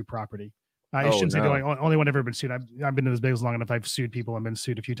sub 2 property. I shouldn't say the only one I've ever been sued. I've been in this business long enough. I've sued people and been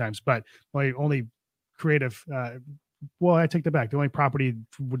sued a few times, but my only creative, I take that back. The only property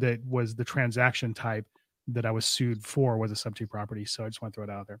that was the transaction type that I was sued for was a sub 2 property. So I just want to throw it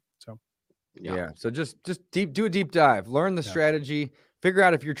out there. So yeah. So just do a deep dive, learn the strategy, figure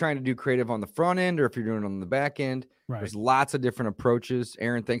out if you're trying to do creative on the front end or if you're doing it on the back end. Right. There's lots of different approaches.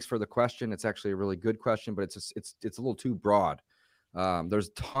 Aaron, thanks for the question. It's actually a really good question, but it's a little too broad. There's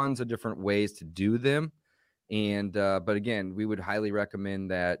tons of different ways to do them. And, but again, we would highly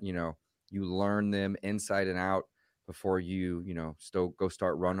recommend that, you learn them inside and out before you go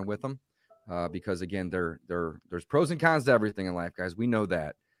start running with them. Because again, there's pros and cons to everything in life, guys. We know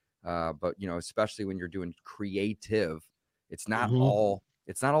that. But especially when you're doing creative, it's not all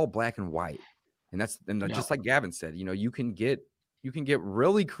black and white. And just like Gavin said, you can get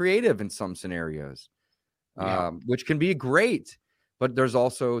really creative in some scenarios, which can be great, but there's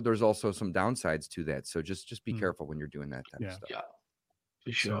also some downsides to that. So just be careful when you're doing that type of stuff. Yeah,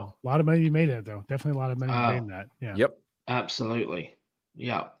 for sure. So, a lot of money you made it though. Definitely a lot of money you made in that. Yeah. Yep. Absolutely.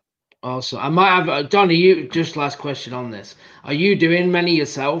 Yeah. Also, I might have Donnie. You just last question on this. Are you doing many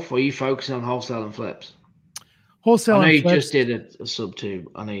yourself, or are you focusing on wholesale and flips? Wholesale. I know you just did a sub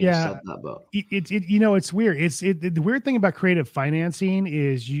 2. I know you said that, but it's weird. The weird thing about creative financing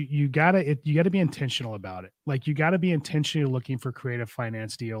is you gotta be intentional about it. Like you gotta be intentionally looking for creative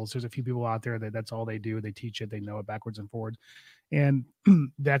finance deals. There's a few people out there that's all they do. They teach it. They know it backwards and forwards, and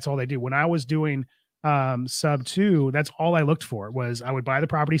that's all they do. When I was doing sub 2, that's all I looked for. Was I would buy the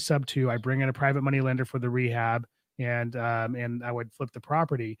property sub 2, I bring in a private money lender for the rehab, and I would flip the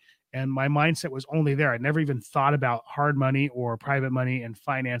property. And my mindset was only there. I never even thought about hard money or private money and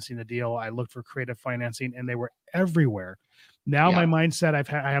financing the deal. I looked for creative financing, and they were everywhere. Now my mindset,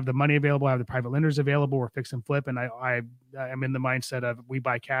 I have the money available, I have the private lenders available, we're fix and flip, and I'm in the mindset of we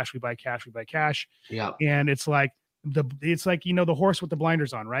buy cash. Yeah. And it's like the horse with the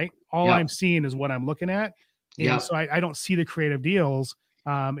blinders on, right? All I'm seeing is what I'm looking at. And so I don't see the creative deals.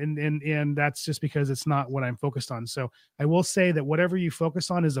 And that's just because it's not what I'm focused on. So I will say that whatever you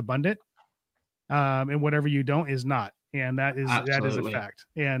focus on is abundant, and whatever you don't is not. And that is a fact.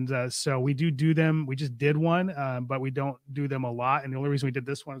 And so we do them. We just did one, but we don't do them a lot. And the only reason we did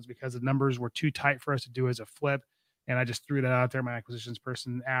this one is because the numbers were too tight for us to do as a flip. And I just threw that out there. My acquisitions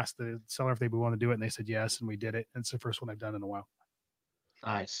person asked the seller if they would want to do it, and they said yes, and we did it. And it's the first one I've done in a while.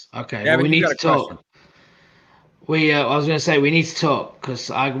 Nice. Okay. Gavin, Well, we you need got to a talk. question. I was going to say we need to talk because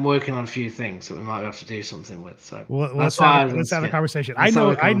I'm working on a few things that we might have to do something with. So Well, that's let's have a conversation. I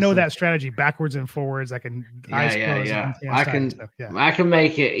know that strategy backwards and forwards. I can eyes closed. I can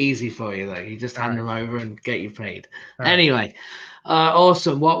make it easy for you though. You just hand them over and get you paid. All anyway,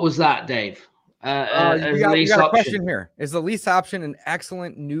 awesome. What was that, Dave? We got a question here. Is the lease option an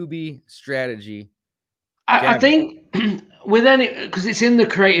excellent newbie strategy? I think with any, because it's in the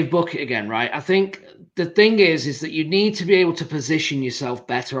creative bucket again, right? I think the thing is that you need to be able to position yourself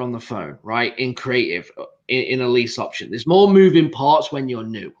better on the phone, right? In creative, in a lease option. There's more moving parts when you're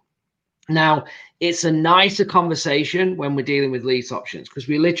new. Now, it's a nicer conversation when we're dealing with lease options because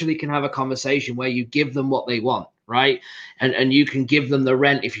we literally can have a conversation where you give them what they want, right? And you can give them the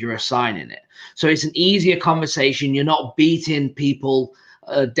rent if you're assigning it. So it's an easier conversation. You're not beating people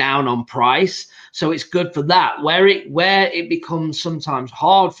down on price. So it's good for that. Where it becomes sometimes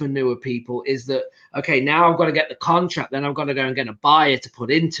hard for newer people is that, okay, now I've got to get the contract, then I've got to go and get a buyer to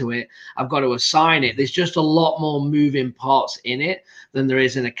put into it. I've got to assign it. There's just a lot more moving parts in it than there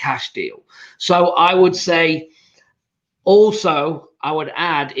is in a cash deal. So I would say also, I would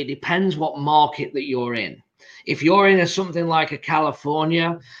add, it depends what market that you're in. If you're in something like a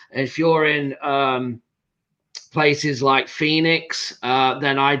California, if you're in places like Phoenix,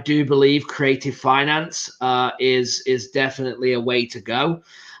 then I do believe creative finance is definitely a way to go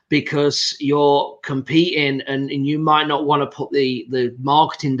because you're competing and you might not want to put the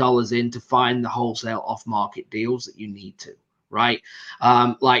marketing dollars in to find the wholesale off-market deals that you need to, right?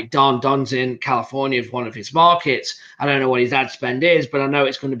 Like Don's in California for one of his markets. I don't know what his ad spend is, but I know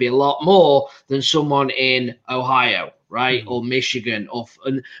it's going to be a lot more than someone in Ohio, right? Or Michigan,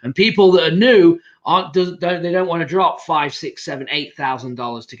 and people that are new they don't want to drop $5,000, $6,000, $7,000,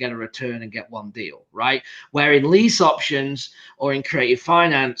 $8,000 to get a return and get one deal, right? Where in lease options or in creative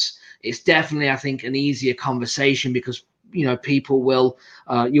finance, it's definitely, I think, an easier conversation because people will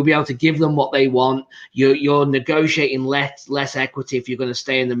you'll be able to give them what they want. You're negotiating less equity if you're going to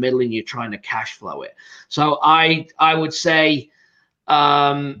stay in the middle and you're trying to cash flow it. So I would say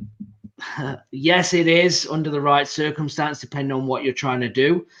yes, it is under the right circumstance, depending on what you're trying to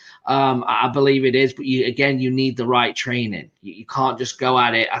do. I believe it is, but you need the right training. You can't just go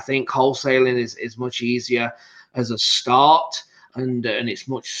at it. I think wholesaling is much easier as a start, and it's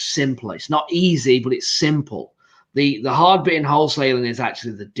much simpler. It's not easy, but it's simple. The hard bit in wholesaling is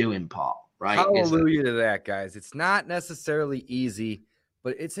actually the doing part, right? Hallelujah to that, guys. It's not necessarily easy,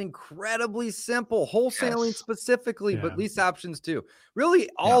 but it's incredibly simple. Wholesaling specifically, but lease options too. Really,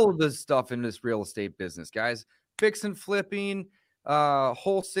 all of this stuff in this real estate business, guys. Fix and flipping,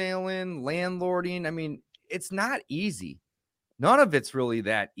 wholesaling, landlording. I mean, it's not easy. None of it's really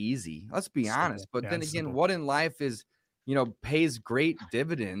that easy. Let's be honest. But then again, what in life is, pays great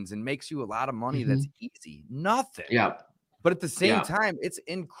dividends and makes you a lot of money that's easy? Nothing. Yeah. But at the same time, it's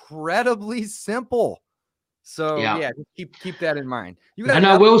incredibly simple. So keep that in mind. And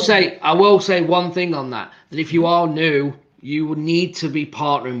I will say one thing on that if you are new, you will need to be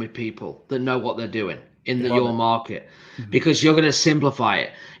partnering with people that know what they're doing in your market because you're going to simplify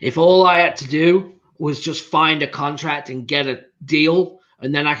it. If all I had to do was just find a contract and get a deal,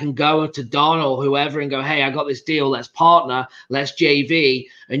 and then I can go to Don or whoever and go, hey, I got this deal. Let's partner. Let's JV.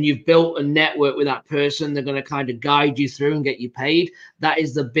 And you've built a network with that person. They're going to kind of guide you through and get you paid. That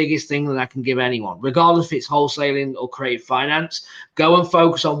is the biggest thing that I can give anyone, regardless if it's wholesaling or creative finance. Go and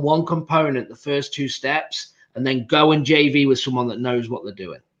focus on one component, the first 2 steps, and then go and JV with someone that knows what they're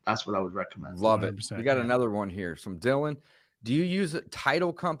doing. That's what I would recommend. Love it. We got another one here from Dylan. Do you use a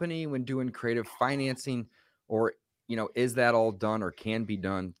title company when doing creative financing, or is that all done or can be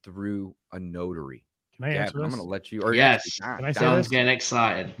done through a notary? Can I answer this? I'm going to let you. Or yes. Can I say Don's this? getting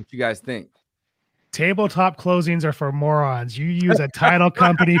excited. What you guys think? Tabletop closings are for morons. You use a title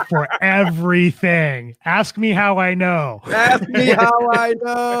company for everything. Ask me how I know. Ask me how I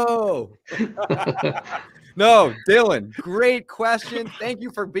know. No, Dylan, great question. Thank you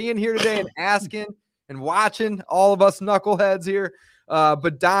for being here today and asking and watching all of us knuckleheads here.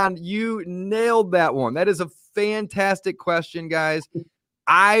 But Don, you nailed that one. That is a fantastic question, guys.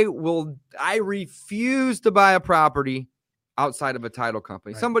 I refuse to buy a property outside of a title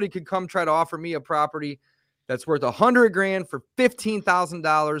company. Right. Somebody could come try to offer me a property that's worth $100,000 for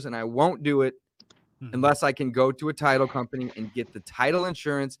 $15,000, and I won't do it unless I can go to a title company and get the title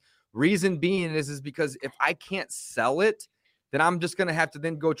insurance. Reason being is because if I can't sell it, then I'm just going to have to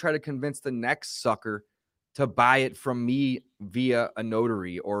then go try to convince the next sucker to buy it from me via a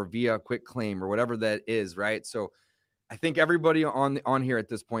notary or via a quick claim or whatever that is, right? So I think everybody on here at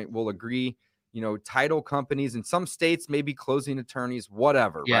this point will agree, title companies in some states, maybe closing attorneys,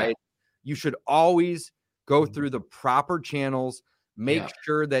 whatever, right? You should always go through the proper channels, make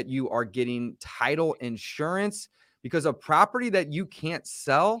sure that you are getting title insurance, because a property that you can't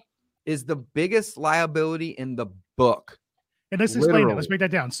sell is the biggest liability in the book. And let's explain that. Let's break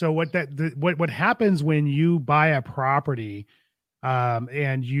that down. So what happens when you buy a property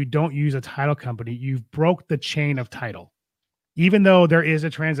and you don't use a title company, you've broke the chain of title. Even though there is a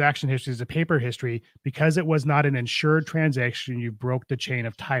transaction history, there's a paper history, because it was not an insured transaction, you broke the chain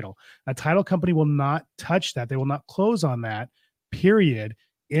of title. A title company will not touch that. They will not close on that, period.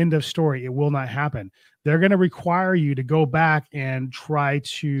 End of story. It will not happen. They're going to require you to go back and try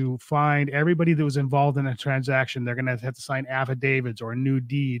to find everybody that was involved in a transaction. They're going to have to sign affidavits or new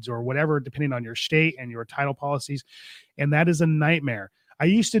deeds or whatever, depending on your state and your title policies. And that is a nightmare. I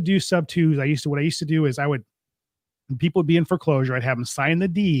used to do sub-twos. What I used to do is people would be in foreclosure. I'd have them sign the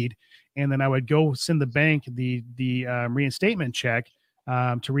deed, and then I would go send the bank the reinstatement check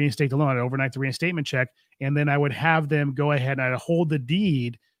to reinstate the loan. I'd overnight the reinstatement check, and then I would have them go ahead and I'd hold the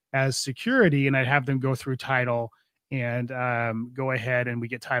deed as security, and I'd have them go through title and go ahead, and we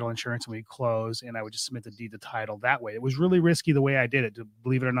get title insurance and we close, and I would just submit the deed to title that way. It was really risky the way I did it.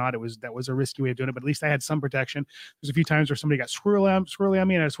 Believe it or not, that was a risky way of doing it, but at least I had some protection. There's a few times where somebody got squirrely on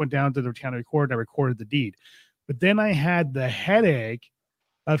me, and I just went down to the county recorder and I recorded the deed. But then I had the headache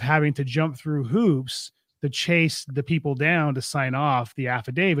of having to jump through hoops to chase the people down to sign off the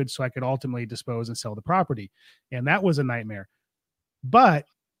affidavit so I could ultimately dispose and sell the property. And that was a nightmare. But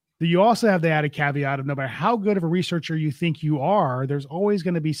you also have the added caveat of no matter how good of a researcher you think you are, there's always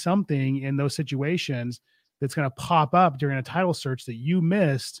going to be something in those situations that's going to pop up during a title search that you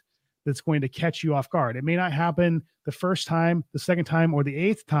missed that's going to catch you off guard. It may not happen the first time, the second time, or the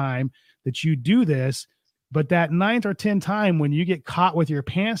 8th time that you do this, but that 9th or 10th time when you get caught with your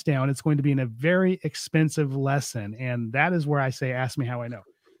pants down, it's going to be in a very expensive lesson. And that is where I say, ask me how I know.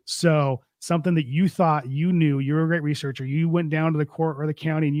 So something that you thought you knew, you were a great researcher, you went down to the court or the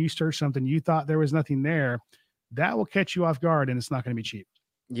county and you searched something, you thought there was nothing there, that will catch you off guard, and it's not going to be cheap.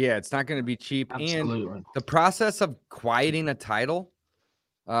 Yeah, it's not going to be cheap. Absolutely. And the process of quieting a title,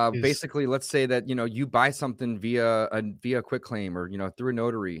 basically, let's say that, you buy something via quit claim or, through a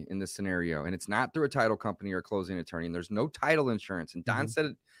notary in this scenario, and it's not through a title company or a closing attorney, and there's no title insurance. And Don said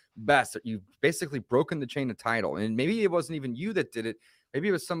it best, that you've basically broken the chain of title. And maybe it wasn't even you that did it. Maybe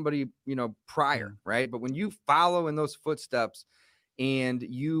it was somebody, prior, right? But when you follow in those footsteps and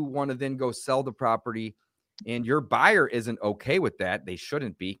you want to then go sell the property and your buyer isn't okay with that, they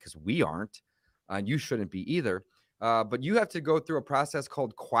shouldn't be, because we aren't, and you shouldn't be either. But you have to go through a process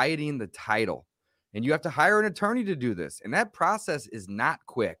called quieting the title, and you have to hire an attorney to do this. And that process is not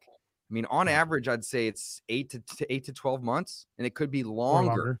quick. I mean, on average, I'd say it's 8 to 12 months, and it could be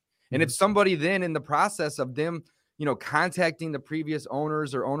longer. And if somebody then in the process of them, contacting the previous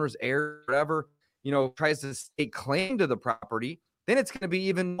owners or owner's heir, whatever, tries to stake claim to the property, then it's going to be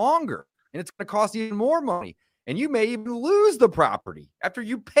even longer, and it's going to cost even more money. And you may even lose the property after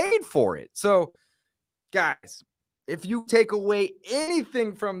you paid for it. So, guys, if you take away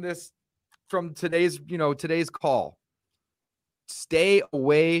anything from today's call, stay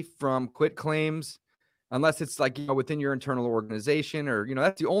away from quit claims, unless it's like, within your internal organization, or,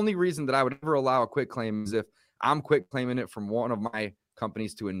 that's the only reason that I would ever allow a quit claim, is if I'm quit claiming it from one of my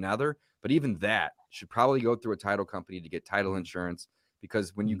companies to another. But even that should probably go through a title company to get title insurance,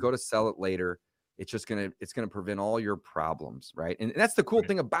 because when you go to sell it later, it's going to prevent all your problems. Right. And that's the cool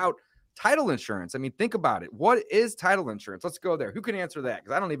thing about title insurance. I mean, think about it. What is title insurance? Let's go there. Who can answer that?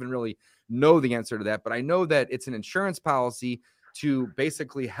 Because I don't even really know the answer to that, but I know that it's an insurance policy to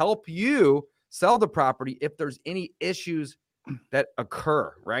basically help you sell the property if there's any issues that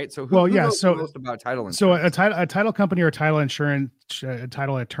occur, right? So who knows most about title insurance? So a title company or a title insurance, a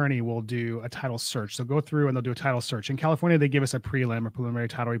title attorney will do a title search. They'll go through and they'll do a title search. In California, they give us a preliminary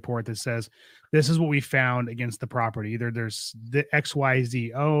title report that says, this is what we found against the property. Either there's the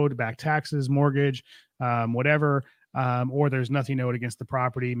XYZ owed, back taxes, mortgage, whatever, or there's nothing owed against the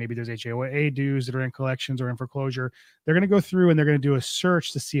property. Maybe there's HOA dues that are in collections or in foreclosure. They're going to go through and they're going to do a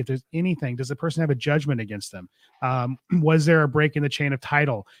search to see if there's anything. Does the person have a judgment against them? Was there a break in the chain of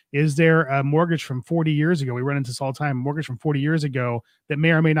title? Is there a mortgage from 40 years ago? We run into this all the time. Mortgage from 40 years ago that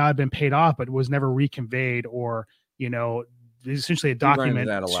may or may not have been paid off, but was never reconveyed, or, essentially a document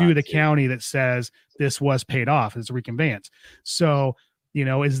to the county that says this was paid off as a reconveyance. So,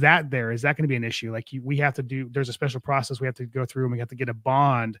 is that going to be an issue? Like we have to there's a special process we have to go through, and we have to get a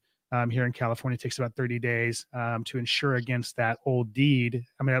bond Here in California, it takes about 30 days to insure against that old deed.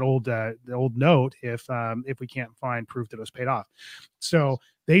 I mean, the old note, if we can't find proof that it was paid off. So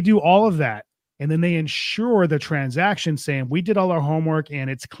they do all of that, and then they insure the transaction, saying we did all our homework and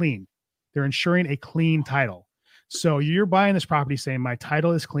it's clean. They're insuring a clean title. So you're buying this property saying my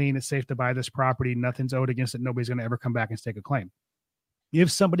title is clean. It's safe to buy this property. Nothing's owed against it. Nobody's going to ever come back and stake a claim.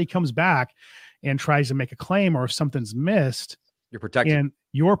 If somebody comes back and tries to make a claim, or if something's missed, you're protected. And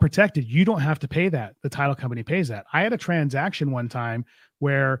you're protected. You don't have to pay that. The title company pays that. I had a transaction one time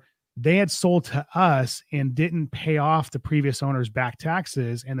where they had sold to us and didn't pay off the previous owner's back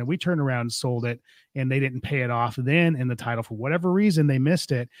taxes. And then we turned around and sold it, and they didn't pay it off then in the title. For whatever reason, they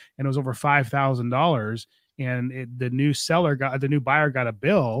missed it. And it was over $5,000. And the new buyer got a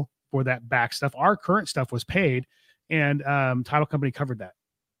bill for that back stuff. Our current stuff was paid, and title company covered that.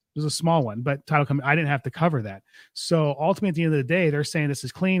 It was a small one, but title company, I didn't have to cover that. So ultimately, at the end of the day, they're saying this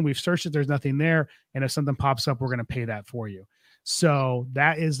is clean. We've searched it. There's nothing there. And if something pops up, we're going to pay that for you. So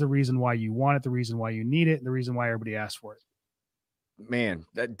that is the reason why you want it, the reason why you need it, and the reason why everybody asks for it. Man,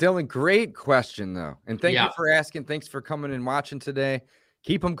 Dylan, great question, though. And thank you for asking. Thanks for coming and watching today.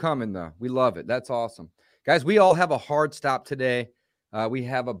 Keep them coming, though. We love it. That's awesome. Guys, we all have a hard stop today. We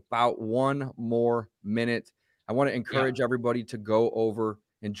have about 1 more minute. I want to encourage everybody to go over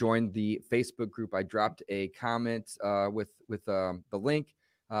and join the Facebook group. I dropped a comment with the link,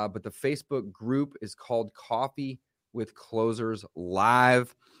 but the Facebook group is called Coffee with Closers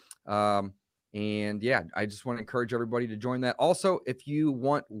Live. And yeah, I just want to encourage everybody to join that. Also, if you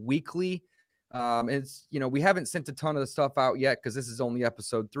want weekly, it's, we haven't sent a ton of the stuff out yet because this is only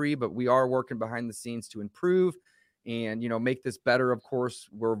episode 3, but we are working behind the scenes to improve and, make this better. Of course,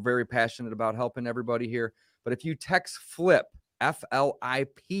 we're very passionate about helping everybody here. But if you text FLIP,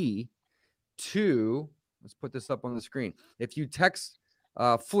 FLIP, to, let's put this up on the screen. If you text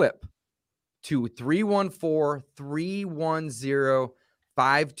FLIP to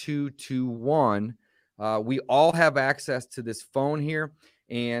 314-310-5221, we all have access to this phone here.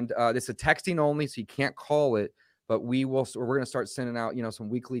 And this is texting only, so you can't call it. But we're going to start sending out, some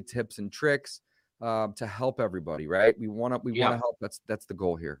weekly tips and tricks to help everybody, right? We want to help. That's the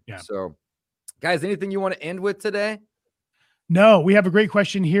goal here. Yeah. So, guys, anything you want to end with today? No, we have a great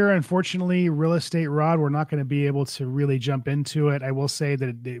question here. Unfortunately, Real Estate Rod, we're not going to be able to really jump into it. I will say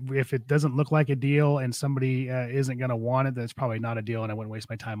that if it doesn't look like a deal and somebody isn't going to want it, that's probably not a deal, and I wouldn't waste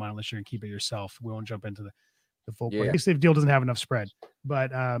my time on it unless you're going to keep it yourself. We won't jump into the full play. At least if the deal doesn't have enough spread.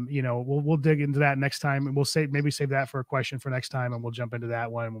 But we'll dig into that next time, and we'll maybe save that for a question for next time, and we'll jump into that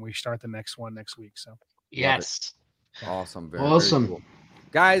one when we start the next one next week. So yes, awesome, awesome, very cool.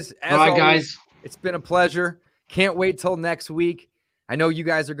 Guys. As always, guys, it's been a pleasure. Can't wait till next week. I know you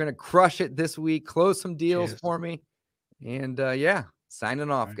guys are going to crush it this week. Close some deals for me. And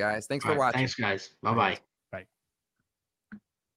signing off, guys. Thanks for watching. Thanks, guys. Bye-bye.